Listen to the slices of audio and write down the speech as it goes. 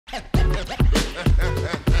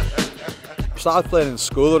started playing in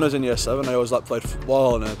school when I was in year 7. I always played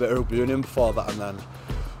football and a bit of rugby union before that, and then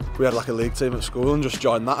we had a league team at school and just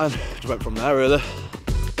joined that and just went from there really.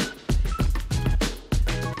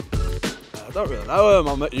 I don't really know.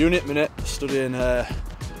 I'm at uni at the minute studying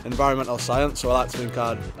environmental science, so I like to think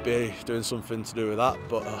I'd be doing something to do with that,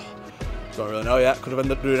 but don't really know yet. Could have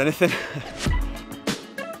ended up doing anything.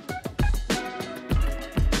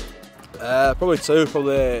 Probably 2.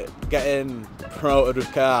 Probably getting promoted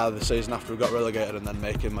with Carr the season after we got relegated, and then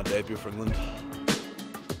making my debut for England.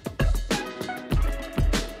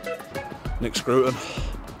 Nick Scruton,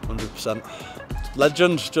 100%.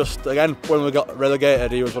 Legend. Just again, when we got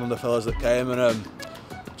relegated, he was one of the fellas that came, and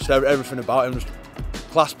just everything about him, just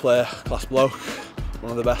class player, class bloke,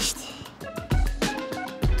 one of the best.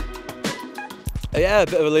 Yeah, a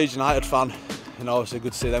bit of a Leeds United fan. You know, obviously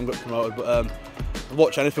good to see them get promoted, but I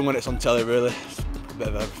watch anything when it's on telly really. It's a bit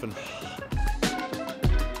of everything.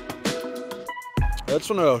 I just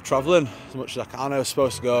want to go travelling as much as I can. I was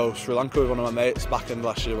supposed to go Sri Lanka with one of my mates back in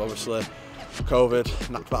last year, but obviously COVID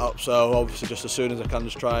knocked that up, so obviously just as soon as I can,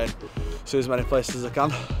 just try and see as many places as I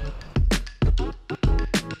can.